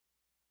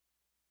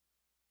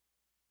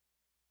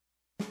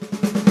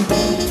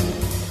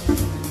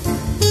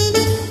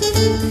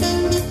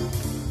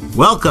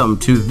Welcome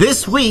to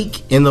This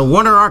Week in the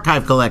Warner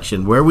Archive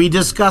Collection, where we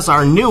discuss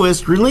our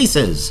newest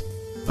releases.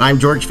 I'm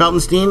George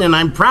Feltenstein, and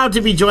I'm proud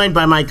to be joined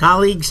by my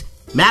colleagues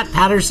Matt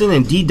Patterson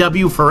and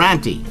D.W.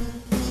 Ferranti.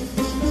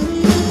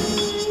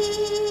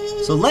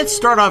 So let's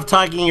start off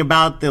talking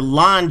about the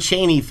Lon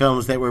Chaney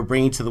films that we're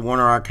bringing to the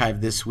Warner Archive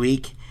this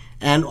week,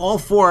 and all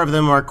four of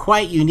them are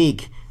quite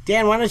unique.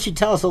 Dan, why don't you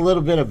tell us a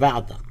little bit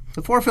about them?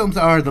 The four films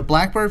are The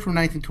Blackbird from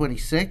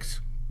 1926,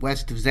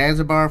 West of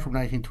Zanzibar from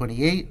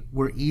 1928,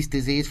 Where East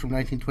is East from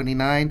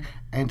 1929,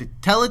 and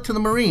Tell It to the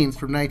Marines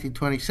from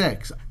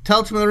 1926. Tell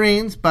It to the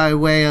Marines, by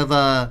way of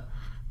a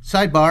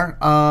sidebar,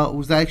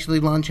 was actually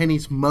Lon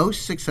Chaney's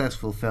most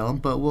successful film,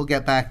 but we'll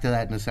get back to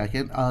that in a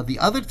second. The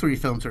other three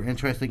films are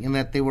interesting in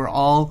that they were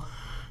all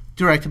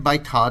directed by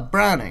Todd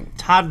Browning.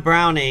 Todd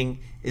Browning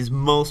is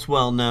most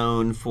well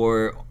known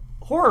for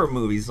horror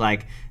movies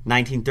like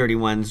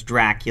 1931's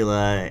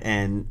Dracula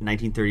and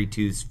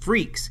 1932's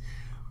Freaks.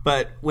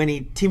 But when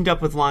he teamed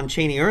up with Lon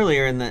Chaney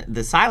earlier in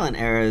the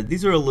silent era,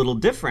 these are a little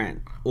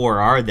different. Or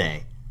are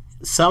they?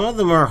 Some of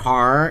them are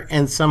horror,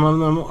 and some of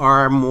them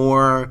are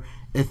more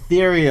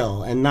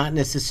ethereal and not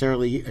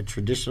necessarily a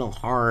traditional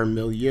horror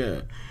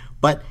milieu.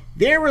 But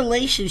their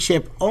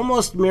relationship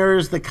almost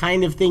mirrors the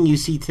kind of thing you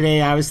see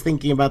today. I was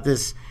thinking about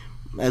this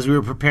as we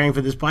were preparing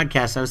for this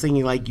podcast. I was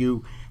thinking like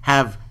you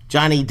have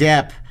Johnny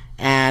Depp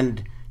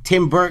and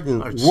Tim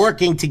Burton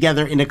working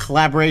together in a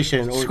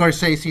collaboration. Or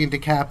Scorsese and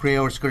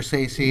DiCaprio, or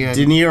Scorsese and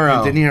De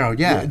Niro. De Niro,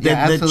 yeah.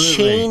 The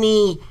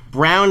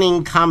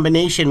Chaney-Browning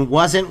combination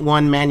wasn't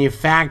one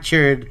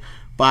manufactured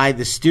by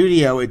the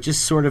studio. It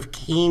just sort of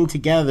came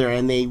together,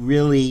 and they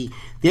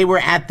were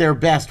at their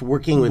best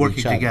working each other.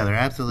 Working together,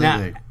 absolutely.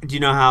 Now, do you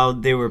know how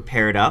they were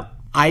paired up?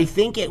 I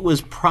think it was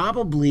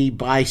probably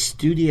by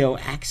studio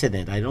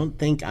accident.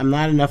 I'm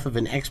not enough of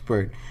an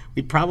expert.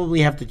 We'd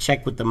probably have to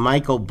check with the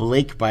Michael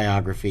Blake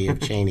biography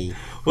of Chaney,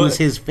 who's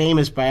his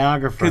famous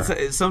biographer.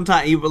 Because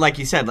sometimes, like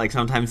you said, like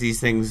sometimes these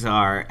things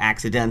are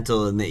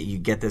accidental, and that you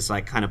get this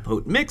like kind of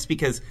potent mix.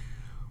 Because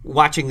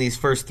watching these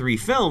first three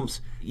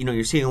films,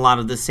 you're seeing a lot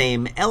of the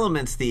same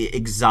elements: the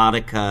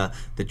exotica,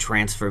 the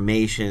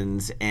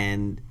transformations,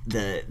 and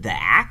the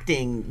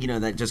acting.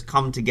 That just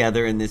come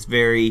together in this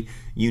very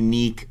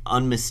unique,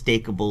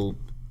 unmistakable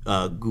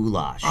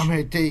goulash.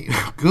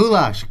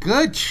 Goulash,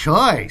 good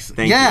choice.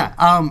 Thank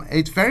you.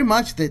 It's very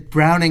much that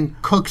Browning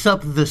cooks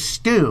up the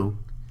stew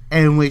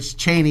in which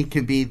Chaney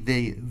can be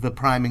the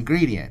prime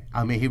ingredient.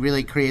 He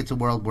really creates a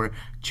world where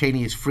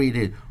Chaney is free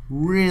to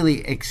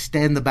really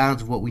extend the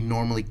bounds of what we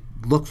normally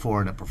look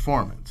for in a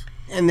performance.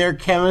 And their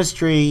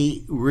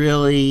chemistry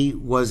really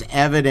was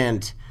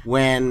evident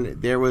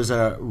when there was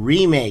a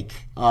remake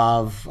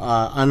of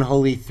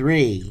Unholy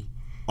 3.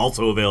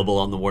 Also available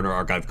on the Warner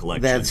Archive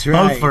Collection. That's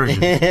right. Both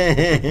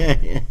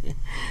versions.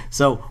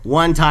 So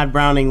one Todd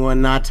Browning,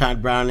 one not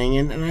Todd Browning,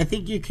 and I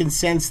think you can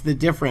sense the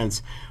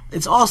difference.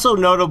 It's also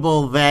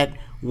notable that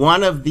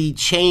one of the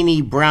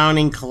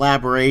Chaney-Browning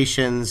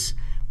collaborations,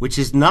 which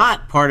is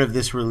not part of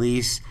this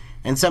release,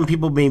 and some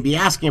people may be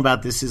asking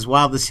about this, is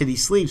While the City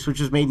Sleeps, which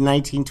was made in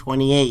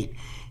 1928.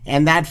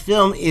 And that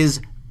film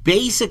is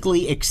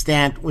basically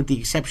extant with the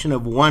exception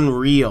of one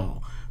reel.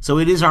 So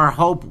it is our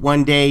hope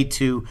one day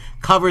to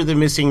cover the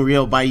missing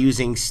reel by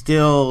using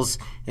stills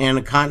and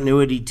a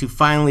continuity to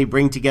finally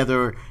bring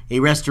together a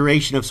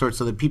restoration of sorts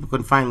so that people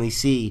can finally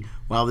see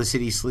While the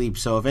City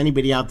Sleeps. So if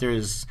anybody out there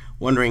is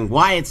wondering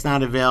why it's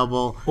not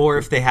available, or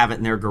if they have it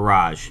in their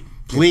garage,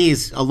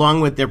 please,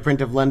 along with their print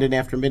of London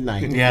After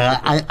Midnight. Yeah,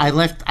 I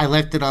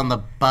left it on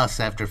the bus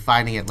after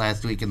finding it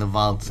last week in the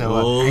vault.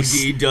 So I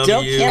still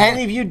can't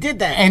believe you did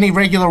that. Any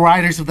regular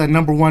riders of the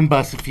number one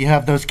bus, if you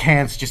have those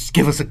cans, just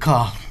give us a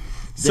call.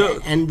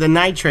 And the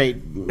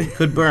nitrate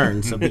could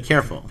burn, so be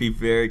careful. Be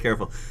very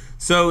careful.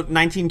 So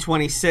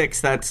 1926,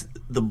 that's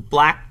The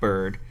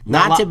Blackbird.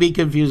 Not to be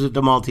confused with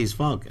The Maltese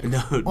Falcon.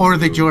 Or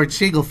the George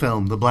Segal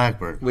film, The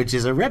Blackbird. Which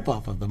is a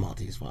ripoff of The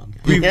Maltese Falcon.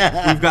 We've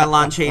got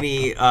Lon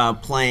Chaney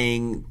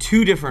playing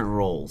two different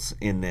roles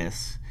in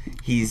this.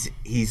 He's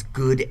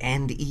good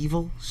and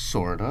evil?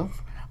 Sort of.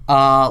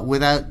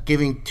 Without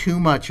giving too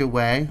much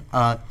away.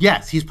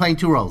 Yes, he's playing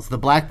two roles, the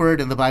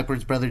Blackbird and the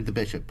Blackbird's brother, the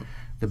Bishop.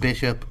 The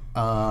Bishop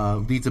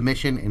leads a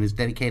mission and is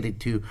dedicated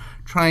to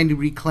trying to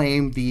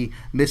reclaim the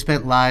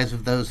misspent lives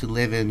of those who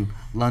live in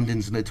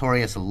London's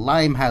notorious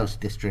Limehouse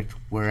district,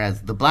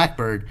 whereas the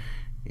Blackbird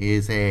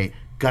is a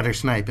gutter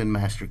snipe and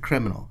master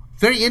criminal.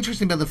 Very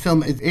interesting about the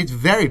film, it's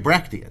very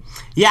Brechtian.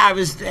 Yeah,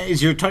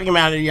 as you're talking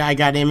about it, I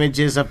got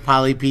images of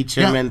Polly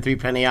Peachum and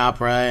Threepenny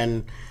Opera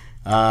and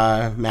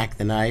Mac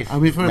the Knife,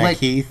 Mac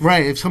Heath.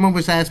 Right, if someone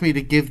was asked me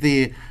to give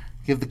the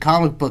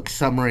comic book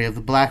summary of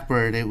the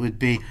Blackbird, it would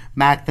be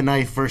Mac the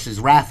Knife versus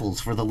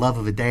Raffles for the love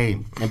of a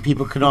dame. And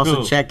people could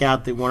also check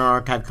out the Warner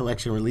Archive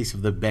Collection release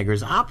of The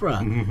Beggar's Opera,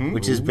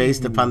 which is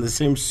based upon the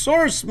same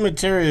source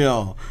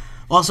material.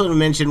 Also to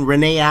mention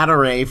Renee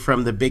Adoree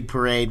from The Big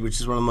Parade,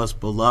 which is one of the most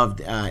beloved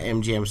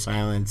MGM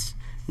silents.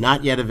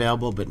 Not yet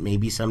available, but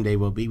maybe someday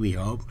will be, we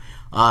hope.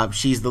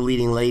 She's the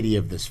leading lady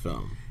of this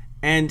film.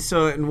 And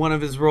so in one of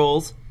his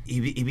roles,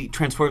 he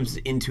transforms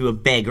into a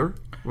beggar.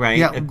 right?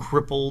 Yeah. A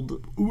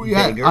crippled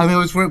Yeah, beggar. I mean, it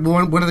was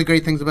one of the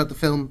great things about the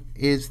film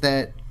is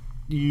that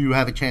you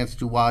have a chance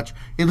to watch,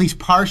 at least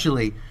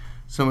partially,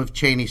 some of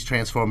Chaney's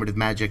transformative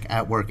magic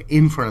at work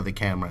in front of the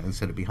camera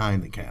instead of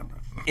behind the camera.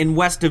 In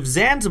West of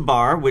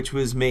Zanzibar, which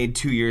was made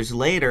 2 years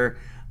later,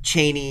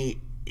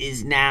 Chaney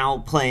is now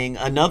playing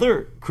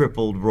another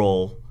crippled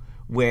role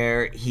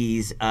where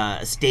he's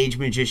a stage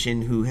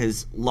magician who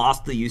has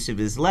lost the use of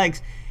his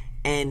legs.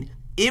 And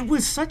it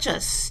was such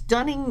a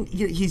stunning...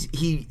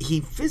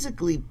 He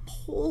physically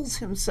pulls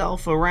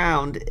himself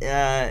around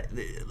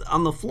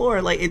on the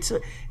floor. Like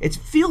it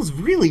feels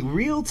really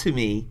real to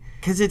me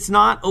because it's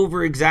not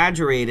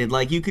over-exaggerated.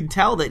 Like, you could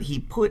tell that he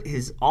put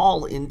his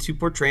all into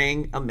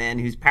portraying a man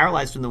who's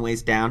paralyzed from the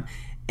waist down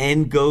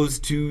and goes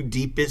to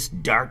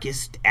deepest,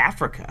 darkest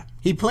Africa.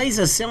 He plays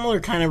a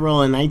similar kind of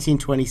role in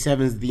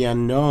 1927's The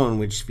Unknown,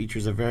 which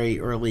features a very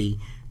early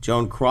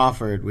Joan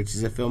Crawford, which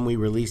is a film we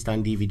released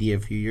on DVD a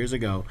few years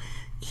ago.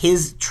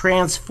 His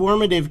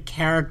transformative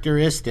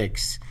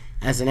characteristics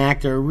as an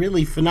actor are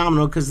really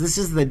phenomenal because this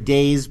is the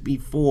days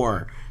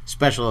before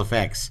special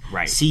effects,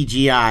 right.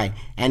 CGI,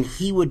 and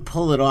he would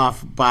pull it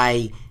off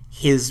by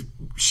his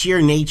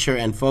sheer nature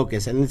and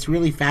focus. And it's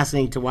really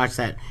fascinating to watch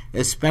that,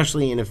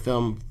 especially in a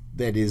film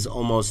that is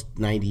almost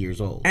 90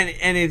 years old.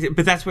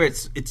 But that's where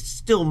it's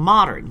still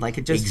modern. Like,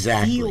 it just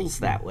Exactly. feels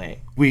that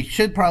way. We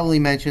should probably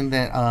mention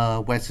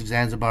that West of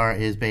Zanzibar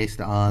is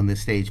based on the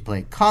stage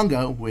play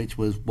Congo, which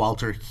was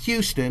Walter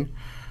Houston,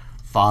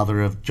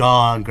 father of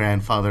John,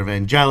 grandfather of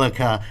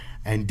Angelica,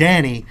 and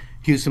Danny.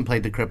 Houston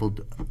played the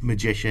crippled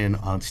magician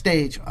on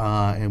stage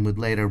and would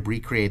later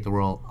recreate the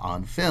role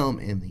on film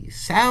in the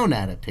sound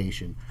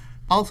adaptation,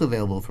 also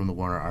available from the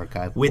Warner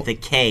Archive. With a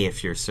K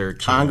if you're searching.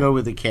 Congo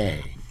with a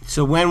K.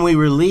 So when we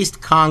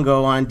released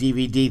Congo on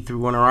DVD through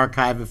Warner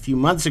Archive a few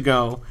months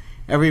ago,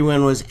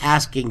 everyone was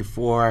asking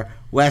for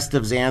West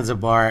of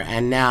Zanzibar,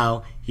 and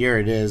now here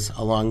it is,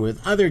 along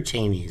with other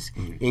Cheneys,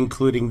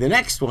 including the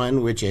next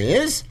one, which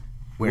is...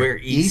 Where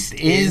East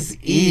is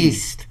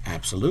East.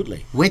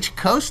 Absolutely. Which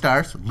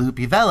co-stars Lupe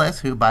Velez,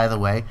 who, by the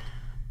way,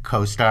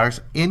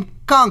 co-stars in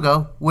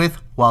Congo with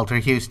Walter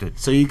Houston.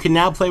 So you can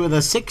now play with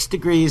us 6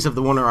 degrees of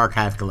the Warner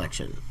Archive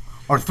collection.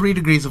 Or 3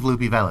 degrees of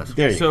Lupe Velez.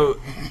 There you go. So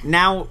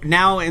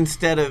now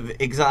instead of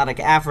exotic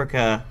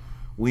Africa,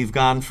 we've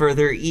gone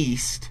further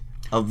east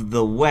of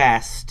the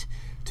West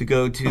to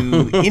go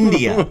to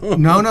India.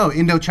 No,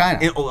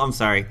 Indochina. I'm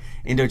sorry.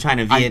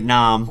 Indochina,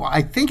 Vietnam.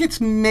 I think it's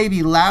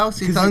maybe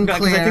Laos. It's unclear.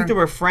 Because I think there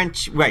were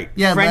French, right?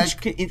 Yeah,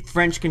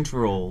 French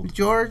controlled.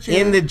 Georgia.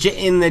 In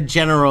the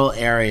general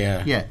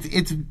area. Yeah,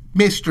 it's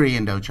mystery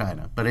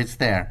Indochina, but it's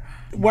there.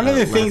 One of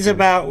the things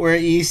about Where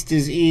East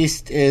is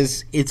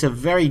it's a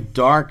very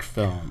dark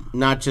film,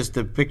 not just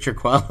the picture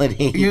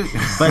quality,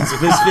 but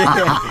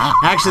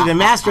actually the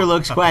master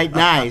looks quite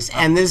nice.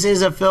 And this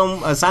is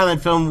a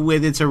silent film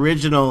with its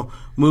original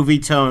movie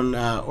tone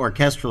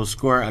orchestral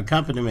score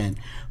accompaniment.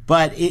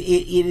 But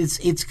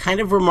it's kind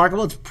of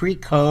remarkable. It's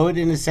pre-code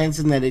in a sense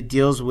in that it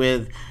deals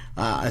with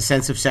a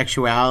sense of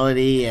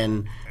sexuality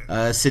and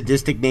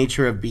sadistic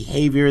nature of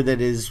behavior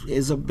that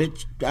is a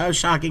bit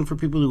shocking for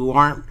people who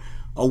aren't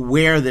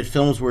aware that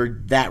films were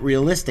that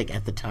realistic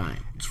at the time.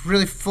 It's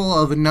really full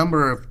of a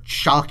number of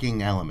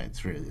shocking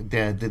elements. Really.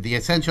 The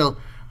essential,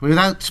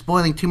 without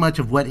spoiling too much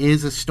of what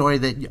is a story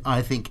that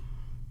I think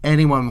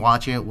anyone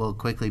watching it will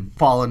quickly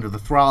fall under the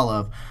thrall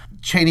of.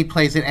 Chaney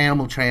plays an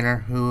animal trainer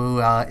who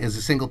is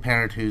a single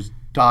parent whose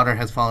daughter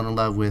has fallen in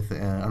love with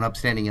an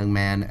upstanding young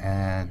man,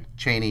 and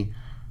Chaney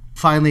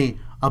finally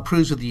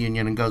approves of the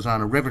union and goes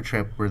on a river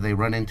trip where they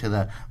run into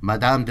the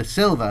Madame de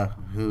Silva,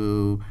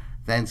 who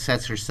then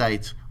sets her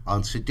sights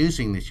on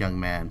seducing this young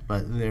man.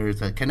 But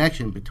there's a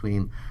connection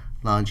between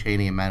Lon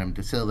Chaney and Madame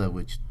de Silva,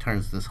 which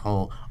turns this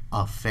whole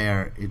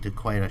affair into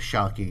quite a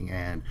shocking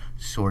and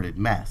sordid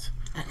mess.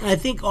 I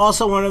think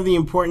also one of the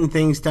important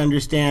things to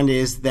understand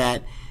is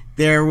that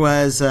there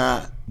was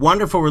a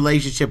wonderful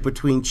relationship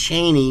between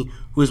Chaney,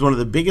 who was one of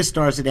the biggest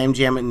stars at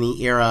MGM in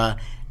the era,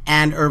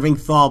 and Irving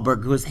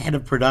Thalberg, who was head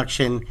of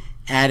production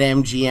at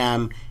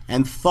MGM.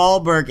 And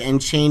Thalberg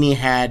and Chaney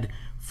had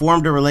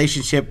formed a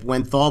relationship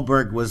when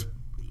Thalberg was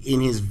in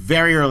his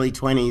very early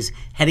 20s,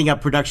 heading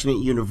up production at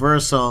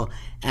Universal,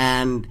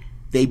 and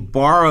they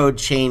borrowed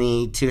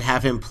Chaney to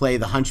have him play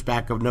the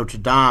Hunchback of Notre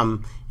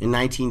Dame in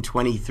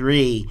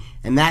 1923,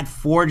 and that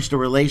forged a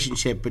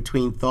relationship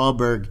between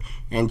Thalberg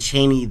and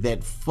Chaney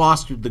that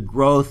fostered the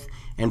growth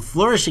and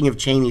flourishing of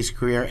Chaney's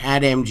career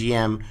at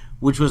MGM,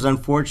 which was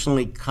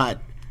unfortunately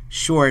cut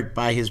short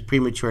by his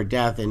premature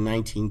death in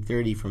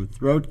 1930 from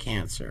throat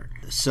cancer.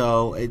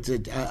 So it's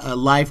a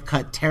life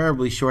cut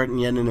terribly short,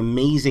 and yet an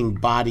amazing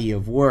body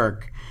of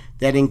work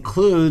that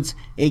includes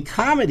a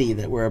comedy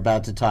that we're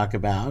about to talk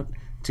about,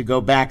 to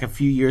go back a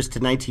few years to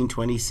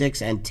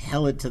 1926 and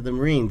Tell It to the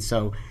Marines.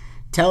 So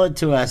Tell it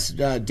to us.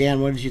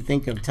 Dan, what did you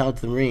think of Tell It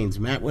to the Marines?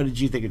 Matt, what did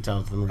you think of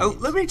Tell It to the Marines? Oh,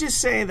 let me just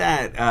say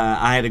that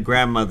I had a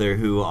grandmother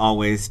who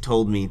always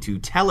told me to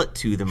tell it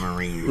to the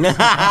Marines.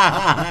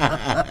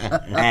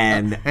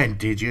 And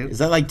did you? Is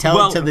that like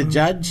Tell It to the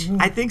Judge?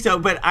 I think so,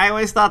 but I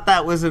always thought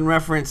that was in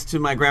reference to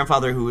my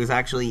grandfather who was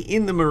actually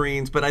in the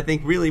Marines, but I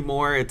think really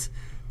more it's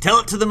tell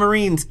it to the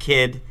Marines,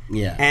 kid.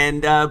 Yeah.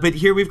 And but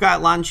here we've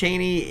got Lon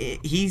Chaney.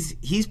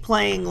 He's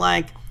playing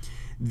like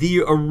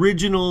the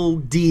original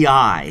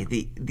DI,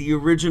 the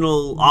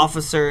original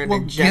officer and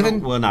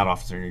not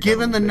officer.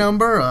 Given the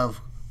number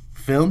of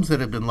films that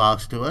have been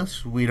lost to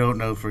us, we don't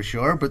know for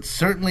sure, but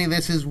certainly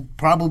this is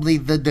probably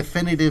the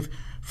definitive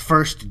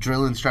first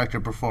drill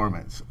instructor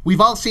performance. We've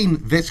all seen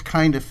this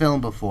kind of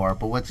film before,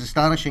 but what's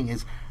astonishing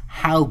is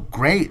how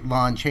great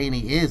Lon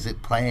Chaney is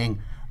at playing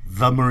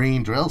the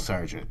Marine drill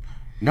sergeant.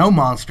 No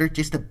monster,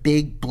 just a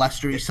big,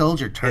 blustery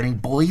soldier turning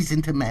boys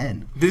into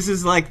men. This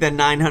is like the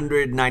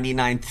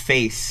 999th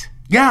face.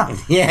 Yeah.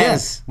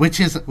 Yes.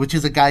 Which is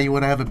a guy you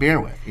want to have a beer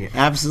with. Yeah.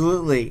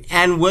 Absolutely.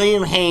 And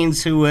William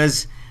Haynes, who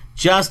was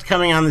just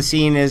coming on the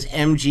scene as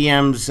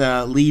MGM's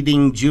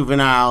leading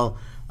juvenile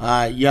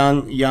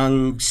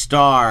young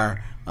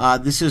star.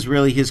 This is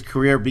really his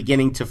career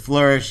beginning to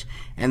flourish.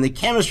 And the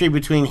chemistry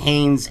between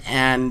Haynes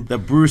and the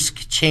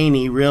brusque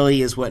Chaney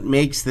really is what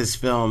makes this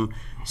film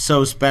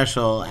so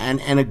special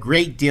and a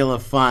great deal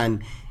of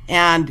fun.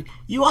 And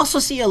you also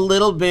see a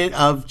little bit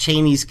of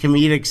Chaney's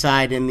comedic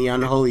side in The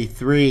Unholy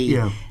Three.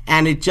 Yeah.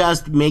 And it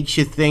just makes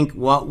you think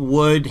what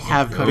would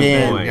have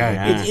been.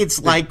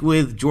 It's like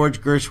with George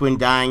Gershwin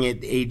dying at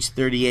age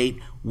 38,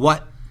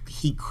 what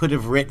he could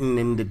have written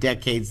in the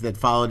decades that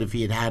followed if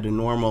he had had a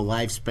normal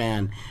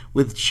lifespan.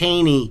 With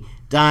Chaney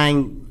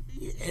dying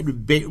at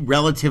a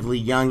relatively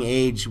young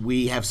age,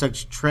 we have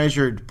such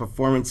treasured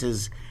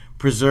performances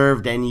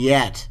preserved, and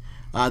yet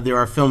there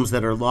are films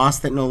that are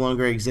lost that no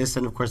longer exist,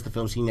 and of course the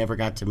films he never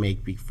got to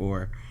make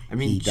before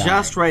he died.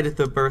 Just right at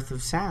the birth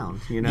of sound,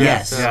 you know?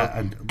 Yes. So.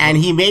 Yeah, and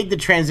he made the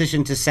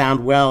transition to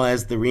sound well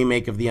as the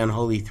remake of The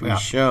Unholy Three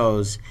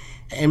shows.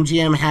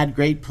 MGM had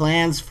great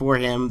plans for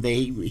him.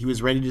 He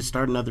was ready to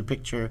start another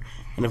picture,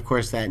 and of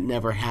course that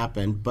never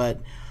happened.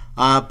 But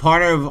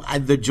part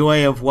of the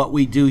joy of what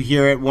we do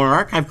here at Warner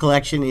Archive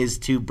Collection is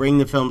to bring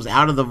the films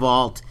out of the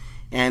vault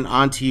and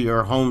onto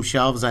your home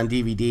shelves on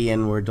DVD,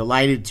 and we're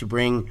delighted to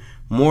bring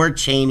more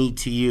Chaney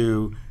to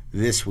you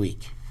this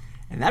week.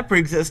 And that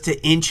brings us to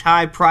Inch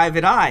High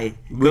Private Eye.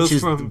 Which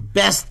is the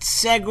best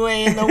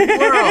segue in the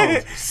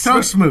world. So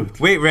smooth.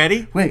 Wait,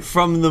 ready? Wait.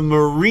 From the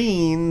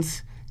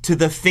Marines to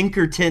the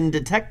Finkerton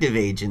Detective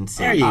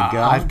Agency. There you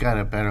go. I've got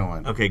a better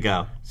one. Okay,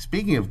 go.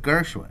 Speaking of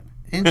Gershwin,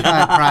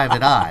 Inside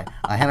Private Eye,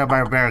 a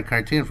Hanna-Barbera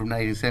cartoon from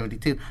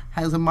 1972,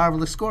 has a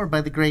marvelous score by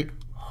the great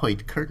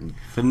Hoyt Curtin.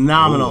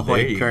 Phenomenal There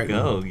Hoyt you Curtin.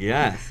 go,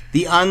 yes.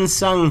 The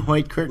unsung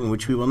Hoyt Curtin,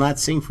 which we will not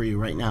sing for you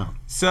right now.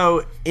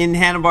 So, in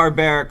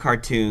Hanna-Barbera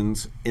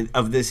cartoons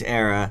of this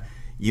era,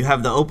 you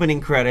have the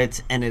opening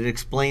credits, and it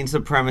explains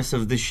the premise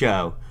of the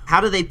show.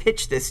 How do they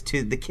pitch this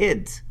to the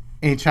kids?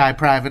 Inch High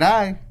Private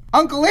Eye,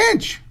 Uncle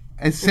Inch,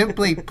 as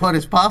simply put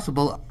as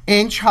possible,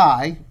 Inch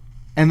High,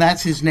 and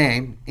that's his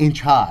name,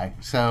 Inch High.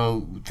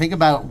 So think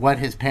about what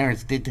his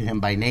parents did to him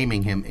by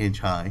naming him Inch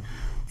High.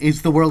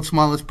 Is the world's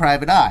smallest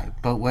private eye,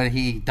 but what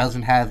he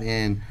doesn't have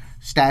in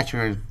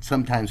stature,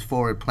 sometimes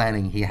forward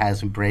planning, he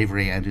has in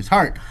bravery and his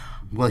heart.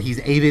 Well, he's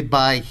aided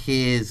by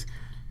his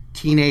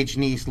teenage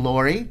niece,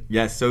 Lori.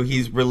 Yes, so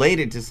he's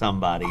related to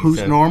somebody. Who's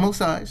so, normal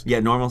sized.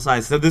 Yeah, normal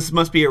size. So this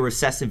must be a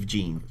recessive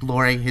gene.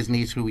 Lori, his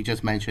niece, who we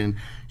just mentioned,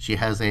 she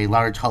has a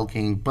large,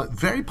 hulking, but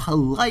very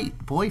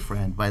polite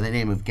boyfriend by the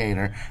name of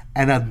Gator,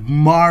 and a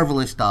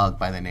marvelous dog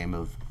by the name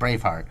of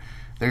Braveheart.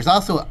 There's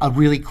also a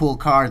really cool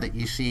car that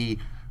you see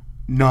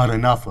not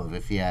enough of,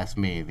 if you ask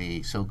me,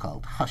 the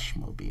so-called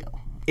Hushmobile.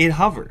 It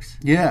hovers.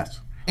 Yes.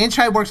 Inch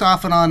High works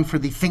off and on for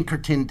the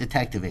Finkerton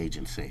Detective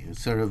Agency.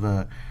 It's sort of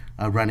a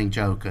running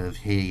joke of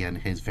he and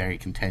his very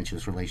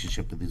contentious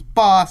relationship with his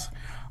boss.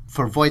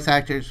 For voice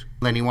actors,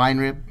 Lenny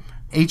Weinrib,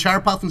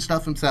 H.R.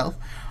 Puffenstuff himself,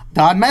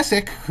 Don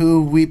Messick,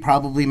 who we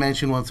probably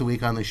mention once a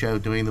week on the show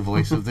doing the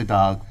voice of the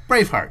dog,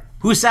 Braveheart.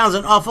 Who sounds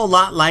an awful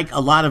lot like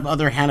a lot of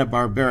other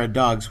Hanna-Barbera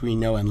dogs we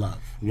know and love.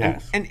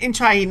 Yes. And Inch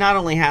High, he not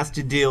only has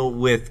to deal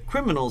with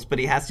criminals, but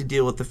he has to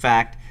deal with the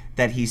fact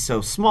that he's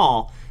so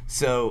small.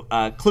 So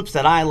clips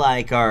that I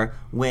like are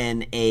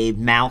when a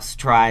mouse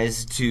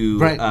tries to,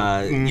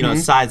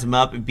 size him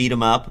up and beat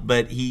him up,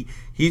 but he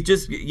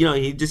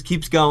just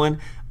keeps going.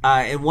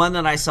 And one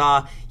that I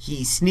saw,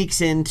 he sneaks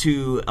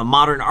into a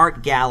modern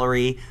art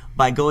gallery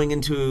by going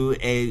into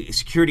a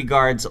security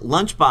guard's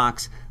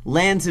lunchbox,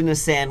 lands in a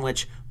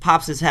sandwich,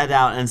 pops his head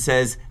out and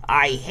says,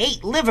 "I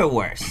hate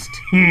liverwurst,"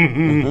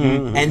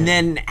 and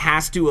then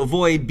has to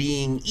avoid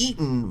being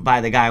eaten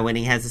by the guy when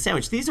he has the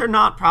sandwich. These are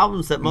not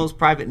problems that most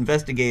private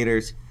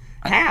investigators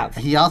have.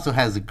 He also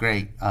has a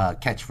great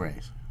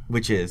catchphrase,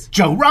 which is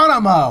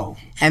Geronimo!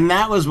 And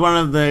that was one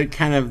of the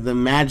kind of the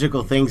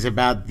magical things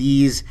about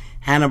these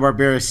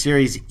Hanna-Barbera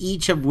series,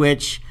 each of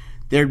which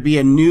there'd be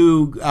a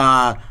new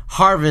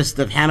harvest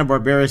of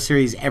Hanna-Barbera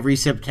series every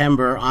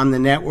September on the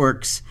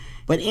networks.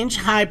 But Inch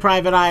High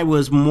Private Eye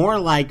was more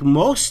like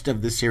most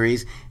of the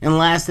series and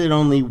lasted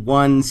only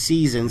one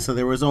season, so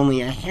there was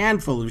only a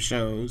handful of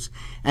shows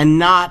and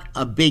not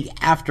a big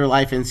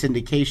afterlife in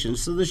syndication.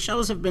 So the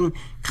shows have been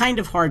kind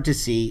of hard to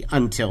see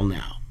until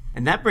now.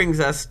 And that brings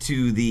us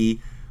to the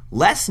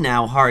less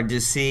now hard to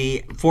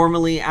see,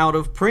 formerly out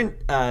of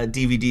print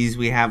DVDs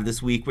we have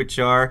this week, which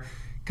are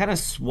kind of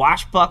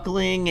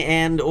swashbuckling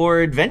and or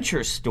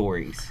adventure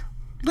stories.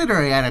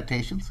 Literary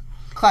adaptations.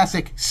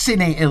 Classic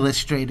Cine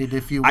Illustrated,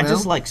 if you will. I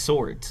just like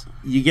swords.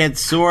 You get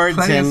swords,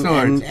 Plenty of and,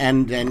 swords.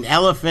 And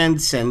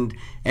music and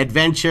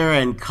adventure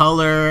and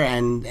color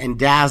and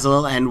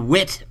dazzle and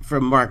wit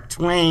from Mark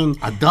Twain.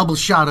 A double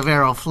shot of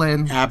Errol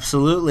Flynn.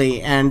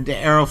 Absolutely. And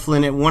Errol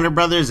Flynn at Warner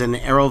Brothers and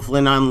Errol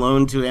Flynn on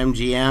loan to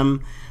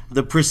MGM.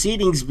 The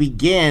proceedings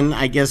begin,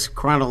 I guess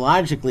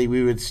chronologically,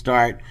 we would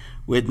start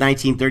with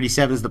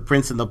 1937's The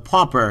Prince and the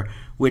Pauper,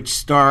 which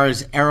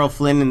stars Errol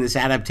Flynn in this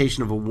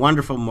adaptation of a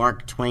wonderful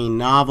Mark Twain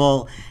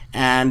novel,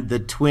 and the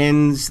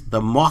twins,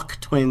 the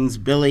Mock twins,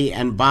 Billy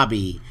and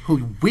Bobby.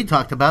 Who we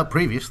talked about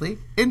previously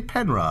in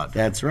Penrod.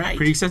 That's right.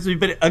 Pretty extensively,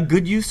 but a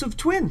good use of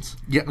twins.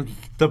 Yeah,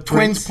 The twins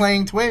Prince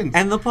playing twins.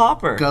 And the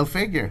pauper. Go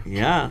figure.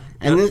 Yeah.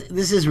 And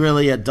this is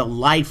really a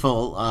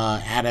delightful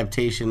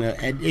adaptation.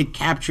 It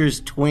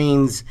captures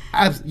Twain's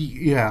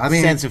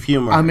sense of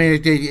humor. I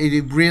mean,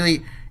 it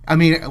really. I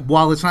mean,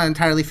 while it's not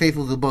entirely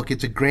faithful to the book,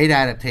 it's a great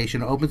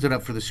adaptation. Opens it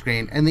up for the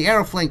screen, and the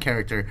Errol Flynn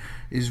character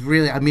is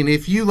really. I mean,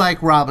 if you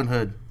like Robin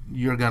Hood,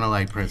 you're gonna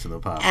like Prince of the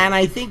Pauper. And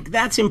I think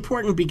that's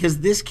important because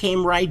this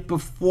came right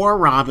before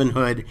Robin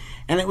Hood,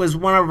 and it was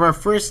one of our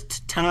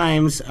first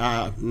times.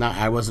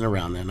 I wasn't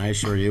around then, I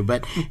assure you,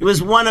 but it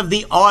was one of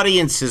the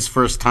audience's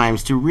first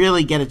times to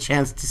really get a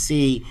chance to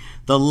see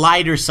the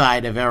lighter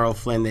side of Errol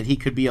Flynn. That he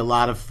could be a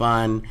lot of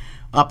fun.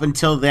 Up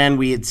until then,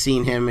 we had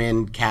seen him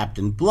in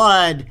Captain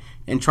Blood,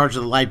 In Charge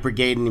of the Light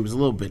Brigade, and he was a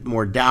little bit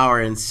more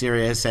dour and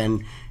serious,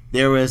 and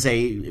there was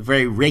a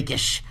very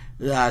rakish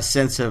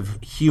sense of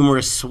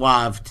humorous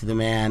suave to the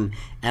man,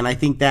 and I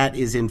think that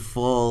is in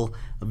full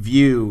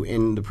view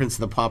in The Prince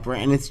and the Pauper,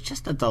 and it's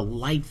just a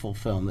delightful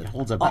film that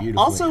holds up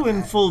beautifully. Also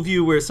in full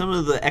view were some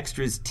of the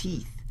extras'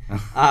 teeth.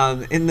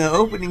 In the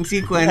opening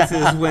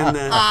sequences when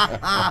the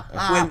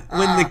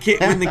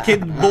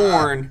kid's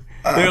born,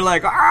 they're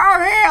like, oh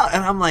hell,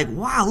 and I'm like,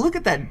 wow, look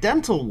at that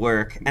dental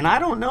work, and I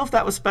don't know if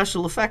that was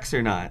special effects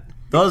or not.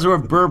 Those were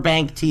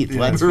Burbank teeth,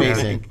 let's face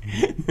it.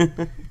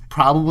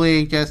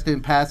 Probably just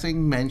in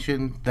passing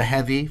mention the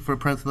Heavy for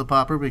Prince of the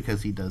Pauper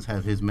because he does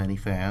have his many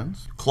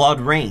fans. Claude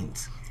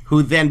Rains.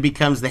 Who then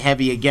becomes the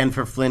Heavy again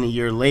for Flynn a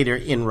year later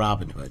in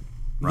Robin Hood.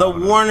 The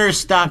Warner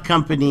Stock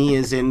Company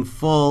is in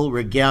full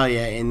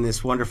regalia in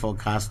this wonderful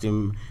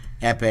costume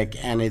epic,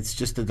 and it's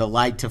just a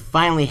delight to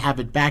finally have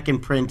it back in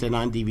print and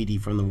on DVD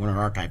from the Warner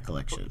Archive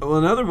Collection. Well,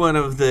 another one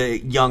of the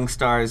young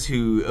stars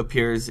who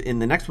appears in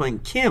the next one,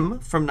 Kim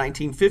from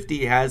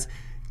 1950, has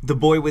the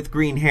boy with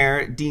green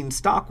hair, Dean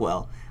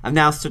Stockwell. I'm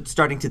now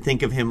starting to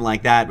think of him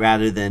like that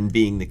rather than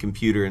being the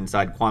computer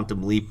inside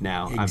Quantum Leap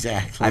now.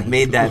 Exactly. I've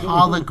made that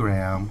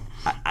Hologram.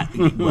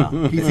 well,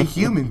 He's a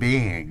human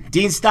being.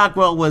 Dean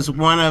Stockwell was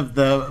one of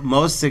the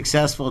most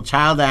successful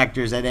child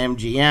actors at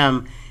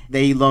MGM.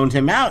 They loaned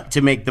him out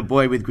to make The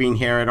Boy with Green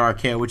Hair at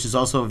RKO, which is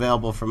also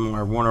available from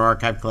our Warner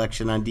Archive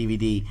Collection on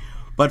DVD.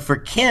 But for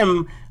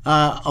Kim,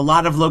 a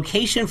lot of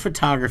location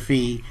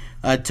photography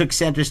took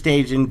center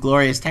stage in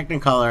glorious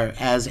Technicolor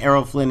as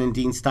Errol Flynn and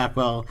Dean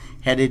Stockwell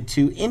headed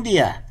to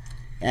India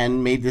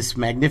and made this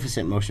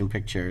magnificent motion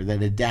picture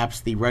that adapts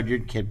the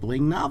Rudyard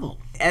Kipling novel.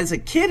 as a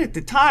kid at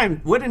the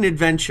time, what an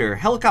adventure.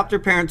 Helicopter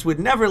parents would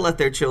never let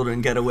their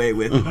children get away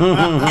with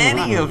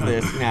any of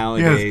this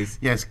nowadays.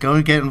 Yes, go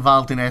and get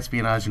involved in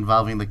espionage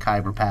involving the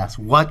Khyber Pass.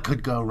 What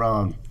could go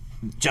wrong?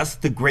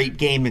 Just the great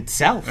game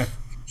itself.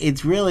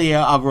 It's really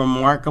a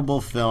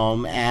remarkable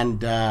film and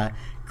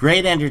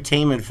great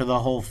entertainment for the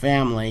whole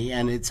family,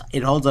 and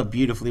it holds up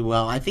beautifully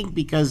well. I think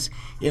because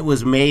it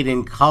was made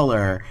in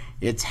color,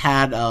 it's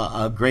had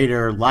a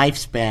greater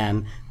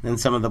lifespan than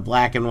some of the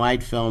black and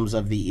white films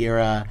of the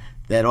era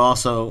that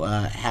also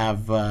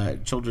have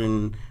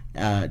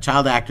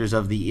child actors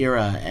of the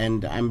era.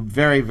 And I'm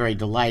very, very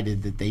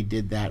delighted that they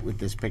did that with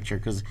this picture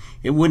because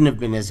it wouldn't have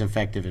been as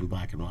effective in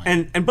black and white.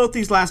 And both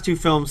these last two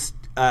films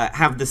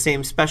have the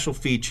same special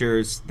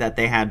features that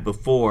they had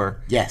before.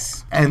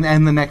 Yes. And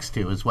the next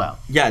two as well.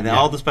 Yeah,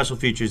 all the special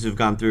features have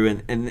gone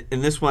through. And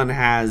this one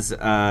has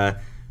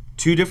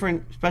two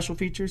different special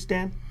features,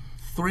 Dan?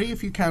 3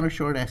 if you count a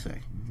short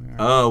essay.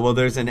 Oh, well,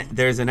 there's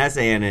an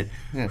essay in it.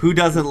 Yeah. Who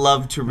doesn't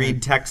love to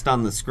read text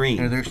on the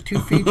screen? There's 2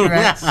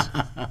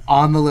 featurettes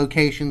on the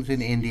locations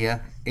in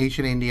India,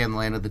 ancient India and the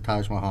land of the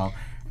Taj Mahal,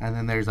 and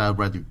then there's a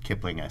Rudyard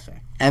Kipling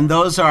essay. And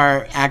those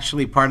are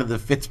actually part of the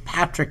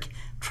Fitzpatrick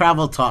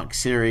Travel Talk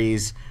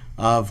series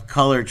of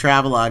color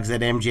travelogues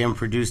that MGM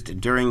produced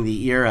during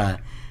the era.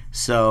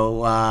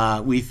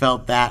 So we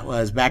felt that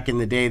was back in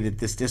the day that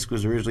this disc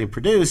was originally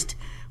produced.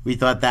 we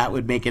thought that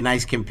would make a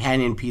nice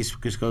companion piece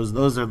because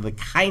those are the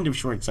kind of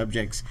short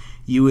subjects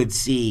you would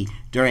see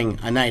during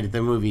a night at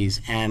the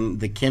movies, and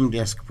the Kim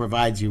disc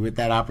provides you with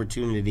that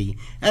opportunity,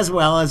 as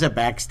well as a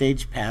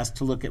backstage pass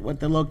to look at what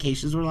the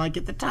locations were like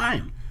at the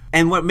time.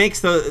 And what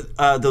makes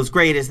those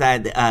great is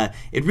that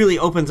it really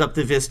opens up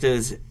the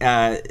vistas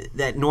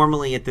that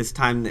normally at this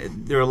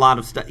time there are a lot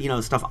of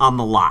stuff on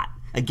the lot.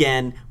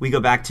 Again, we go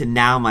back to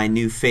now my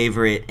new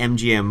favorite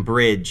MGM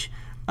Bridge.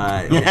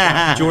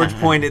 George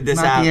pointed this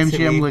out. Not the to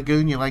MGM me.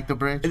 Lagoon. You like the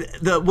bridge?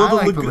 The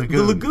Lagoon.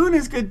 The Lagoon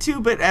is good too,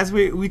 but as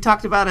we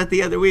talked about it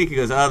the other week, he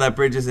goes, "Oh, that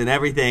bridge is in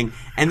everything."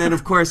 And then,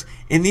 of course,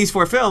 in these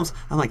 4 films,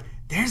 I'm like,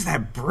 "There's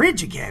that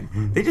bridge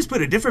again." They just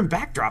put a different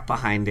backdrop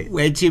behind it.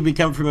 Wait till you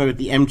become familiar with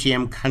the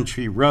MGM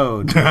Country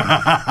Road.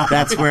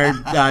 That's where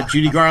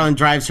Judy Garland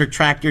drives her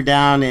tractor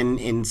down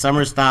in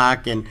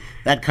Summerstock, and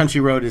that country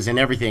road is in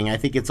everything. I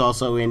think it's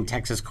also in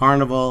Texas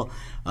Carnival.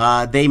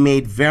 They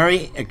made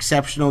very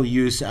exceptional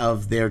use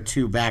of their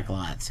 2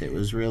 backlots. It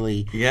was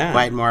really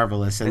quite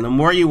marvelous. And the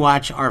more you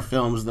watch our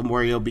films, the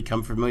more you'll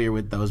become familiar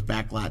with those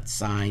backlot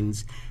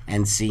signs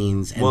and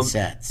scenes and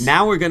sets.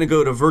 Now we're going to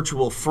go to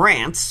virtual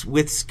France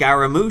with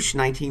Scaramouche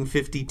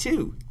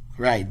 1952.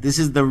 Right. This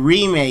is the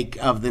remake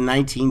of the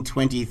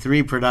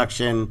 1923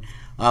 production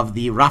of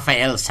the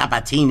Raphael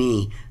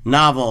Sabatini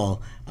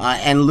novel.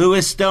 And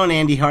Louis Stone,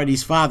 Andy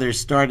Hardy's father,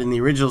 starred in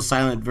the original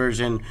silent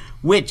version,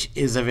 which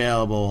is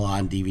available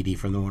on DVD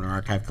from the Warner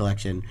Archive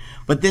Collection.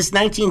 But this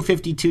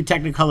 1952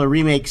 Technicolor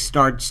remake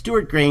starred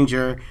Stuart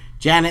Granger,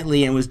 Janet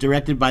Leigh, and was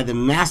directed by the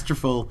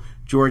masterful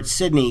George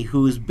Sidney,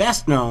 who is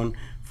best known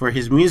for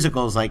his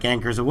musicals like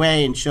Anchors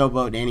Away and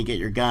Showboat and Annie Get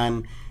Your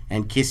Gun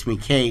and Kiss Me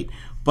Kate,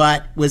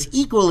 but was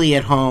equally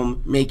at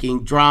home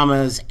making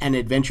dramas and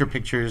adventure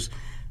pictures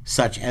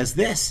such as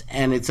this.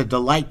 And it's a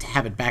delight to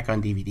have it back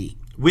on DVD.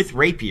 With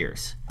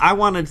rapiers. I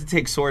wanted to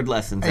take sword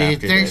lessons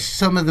after There's this.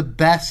 some of the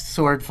best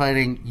sword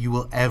fighting you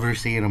will ever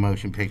see in a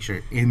motion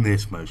picture in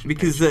this motion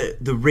Because picture.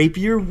 the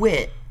rapier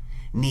wit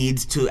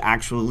needs to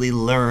actually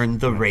learn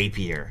the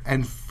rapier.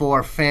 And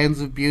for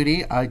fans of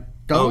beauty, I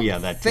don't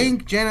that too.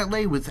 think Janet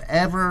Leigh was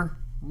ever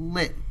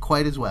lit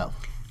quite as well.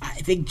 I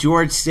think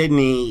George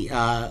Sidney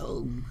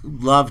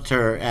loved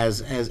her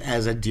as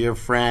a dear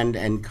friend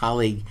and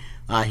colleague.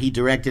 He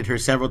directed her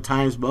several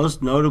times,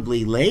 most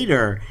notably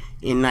later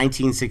in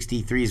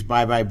 1963's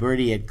Bye Bye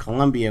Birdie at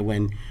Columbia,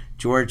 when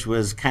George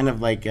was kind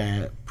of like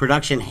a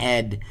production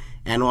head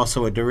and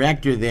also a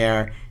director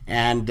there,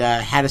 and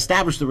had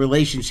established a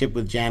relationship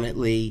with Janet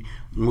Leigh.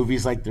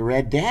 Movies like The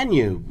Red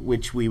Danube,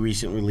 which we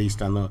recently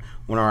released on the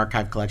Warner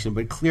Archive Collection,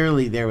 but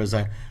clearly there was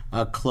a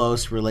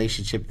close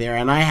relationship there.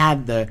 And I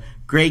had the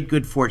great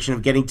good fortune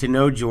of getting to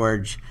know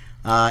George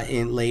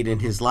late in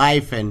his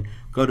life and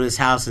go to his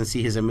house and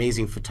see his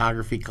amazing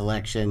photography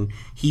collection.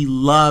 He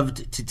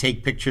loved to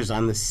take pictures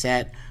on the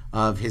set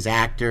of his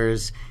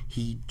actors.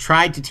 He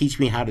tried to teach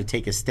me how to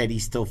take a steady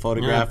still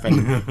photograph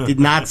and did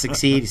not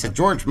succeed. He said,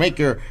 "George, make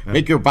your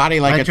body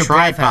like Let a your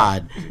breath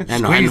tripod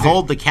and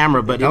hold the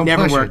camera," but it Don't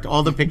never push worked. it.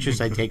 All the pictures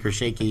I take are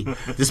shaky,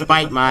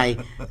 despite my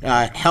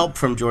help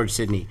from George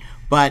Sidney.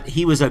 But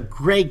he was a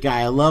great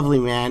guy, a lovely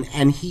man,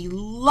 and he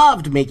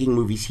loved making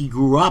movies. He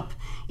grew up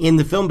in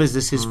the film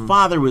business. His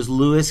father was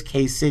Louis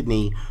K.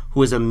 Sidney, who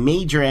was a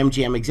major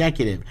MGM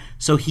executive.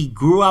 So he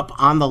grew up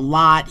on the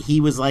lot.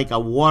 He was like a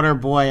water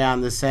boy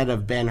on the set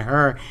of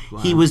Ben-Hur. Wow.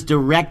 He was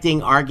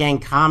directing Our Gang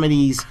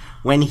comedies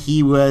when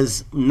he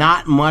was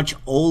not much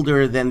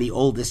older than the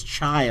oldest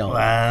child.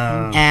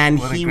 Wow. And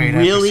What a he great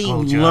really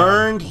after-school job.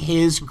 learned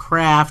his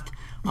craft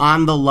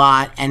on the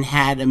lot and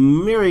had a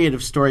myriad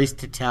of stories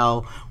to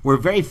tell. We're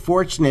very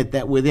fortunate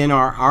that within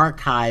our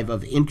archive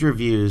of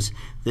interviews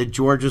that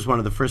George was one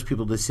of the first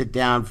people to sit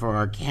down for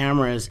our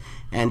cameras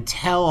and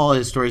tell all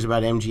his stories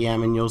about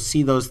MGM, and you'll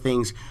see those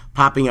things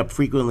popping up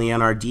frequently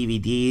on our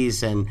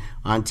DVDs and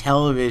on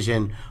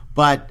television.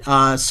 But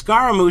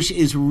Scaramouche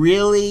is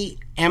really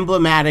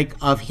emblematic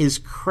of his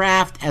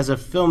craft as a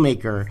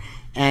filmmaker,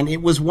 and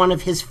it was one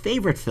of his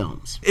favorite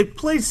films. It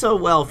plays so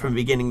well from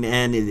beginning to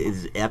end. It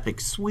is epic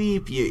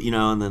sweep, you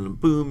know, and then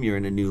boom, you're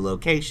in a new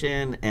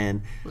location,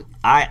 and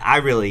I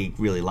really,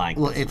 really like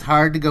Well, this it's one.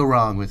 hard to go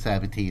wrong with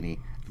Sabatini,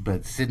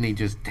 but Sidney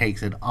just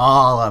takes it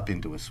all up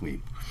into a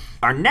sweep.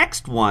 Our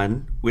next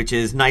one, which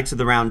is Knights of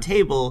the Round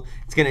Table,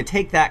 it's going to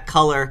take that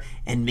color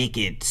and make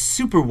it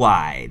super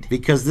wide.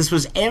 Because this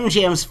was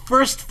MGM's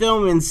first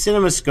film in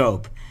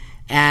CinemaScope,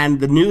 and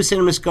the new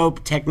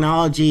CinemaScope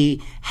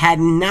technology had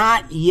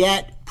not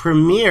yet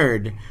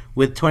premiered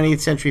with 20th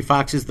Century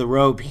Fox's The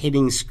Robe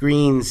hitting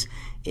screens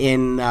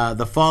in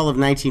the fall of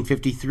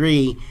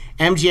 1953.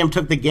 MGM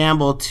took the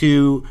gamble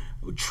to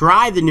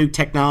try the new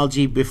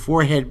technology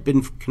before it had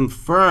been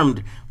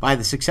confirmed by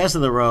the success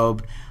of The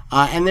Robe.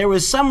 And there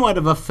was somewhat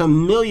of a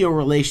familial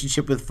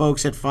relationship with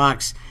folks at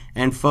Fox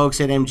and folks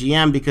at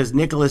MGM because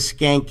Nicholas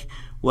Schenck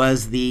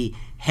was the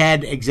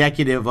head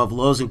executive of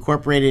Lowe's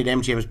Incorporated,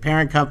 MGM's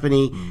parent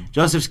company.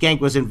 Joseph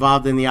Schenck was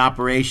involved in the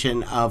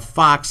operation of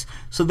Fox.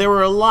 So there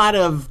were a lot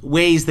of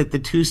ways that the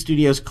two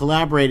studios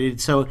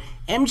collaborated. So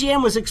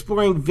MGM was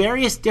exploring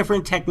various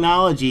different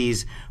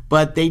technologies,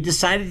 but they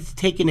decided to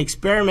take an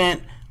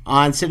experiment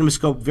on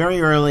CinemaScope very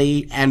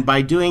early, and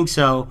by doing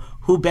so,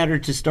 who better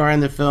to star in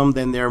the film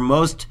than their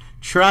most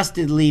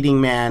trusted leading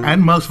man,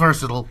 And most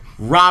versatile.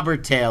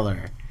 Robert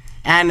Taylor.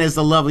 And as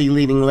the lovely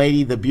leading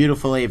lady, the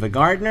beautiful Ava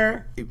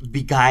Gardner.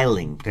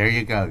 Beguiling. There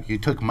you go. You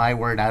took my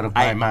word out of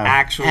my I mouth.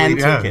 actually And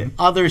took it.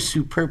 other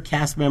superb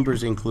cast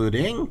members,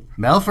 including,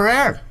 Mel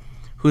Ferrer.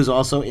 who's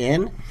also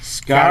in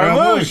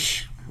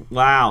Scaramouche.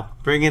 Wow,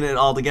 bringing it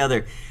all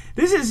together.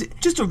 This is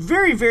just a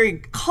very,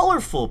 very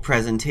colorful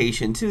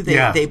presentation, too.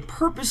 They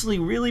purposely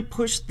really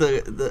pushed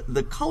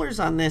the colors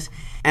on this.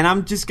 And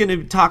I'm just going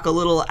to talk a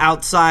little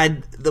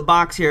outside the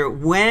box here.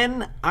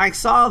 When I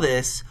saw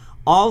this,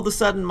 all of a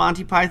sudden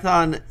Monty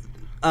Python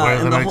Where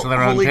and the the Knights of the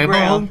Round Holy Table?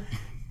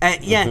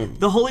 Grail.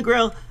 The Holy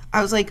Grail,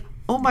 I was like,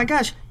 oh my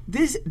gosh,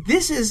 this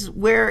is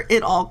where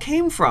it all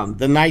came from.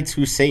 The Knights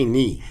Who Say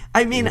Knee.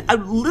 I mean,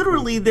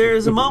 literally,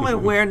 there's a moment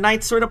where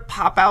knights sort of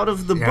pop out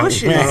of the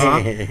bushes,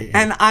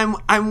 and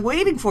I'm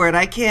waiting for it.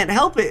 I can't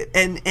help it,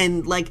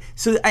 and like,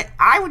 so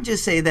I would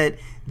just say that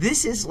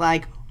this is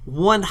like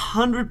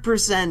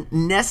 100%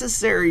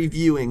 necessary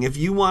viewing if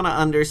you want to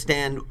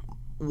understand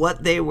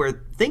what they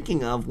were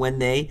thinking of when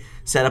they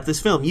set up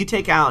this film. You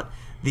take out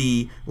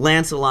the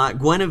Lancelot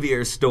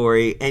Guinevere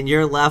story, and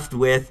you're left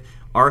with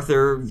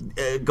Arthur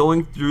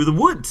going through the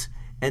woods.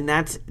 And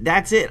that's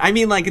it. I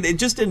mean, like,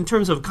 just in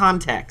terms of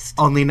context.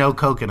 Only no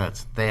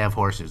coconuts. They have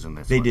horses in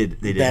this They one. did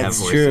have That's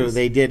horses. true.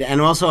 They did.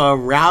 And also a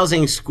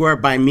rousing score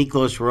by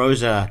Miklos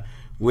Roja,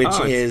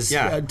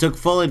 which took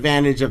full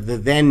advantage of the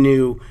then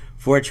new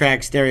 4-track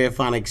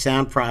stereophonic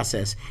sound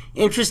process.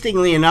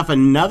 Interestingly enough,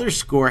 another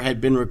score had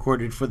been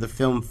recorded for the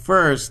film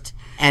first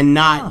and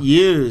not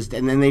used.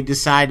 And then they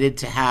decided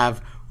to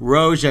have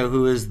Roja,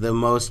 who is the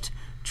most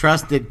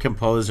trusted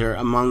composer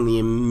among the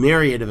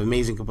myriad of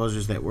amazing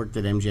composers that worked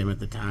at MGM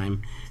at the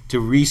time, to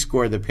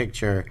rescore the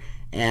picture.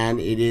 And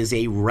it is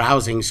a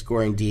rousing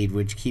score indeed,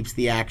 which keeps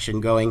the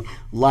action going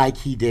like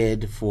he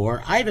did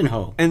for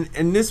Ivanhoe.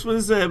 And this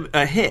was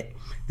a hit.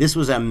 This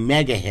was a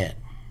mega hit.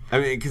 I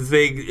mean, because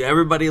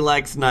everybody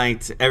likes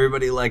nights,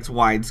 everybody likes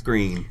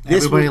widescreen.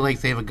 Everybody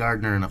likes Ava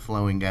Gardner in a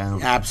flowing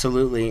gown.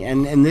 Absolutely.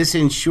 And this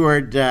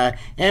ensured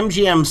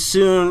MGM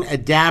soon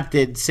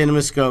adapted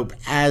CinemaScope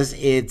as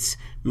its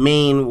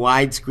main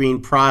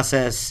widescreen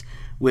process,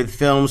 with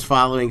films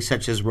following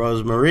such as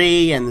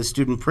Rosemarie and The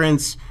Student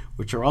Prince,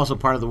 which are also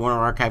part of the Warner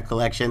Archive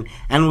collection,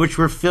 and which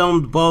were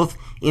filmed both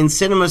in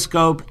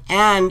CinemaScope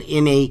and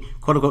in a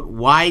quote-unquote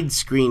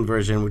widescreen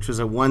version, which was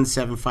a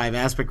 1:75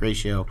 aspect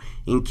ratio,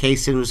 in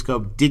case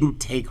CinemaScope didn't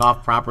take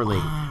off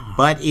properly.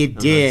 But it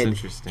did. That's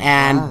interesting.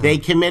 And they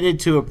committed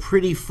to a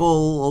pretty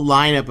full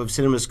lineup of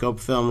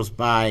CinemaScope films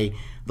by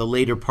the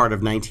later part of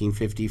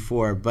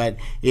 1954. But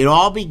it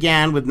all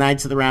began with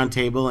Knights of the Round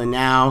Table, and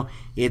now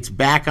it's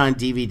back on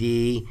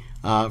DVD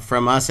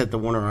from us at the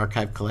Warner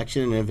Archive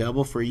Collection and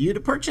available for you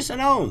to purchase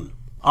and own.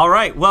 All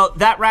right, well,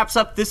 that wraps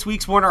up this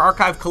week's Warner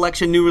Archive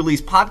Collection New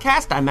Release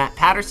Podcast. I'm Matt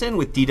Patterson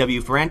with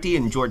D.W. Ferranti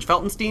and George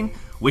Feltenstein,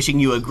 wishing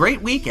you a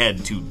great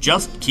weekend to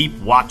just keep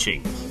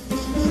watching.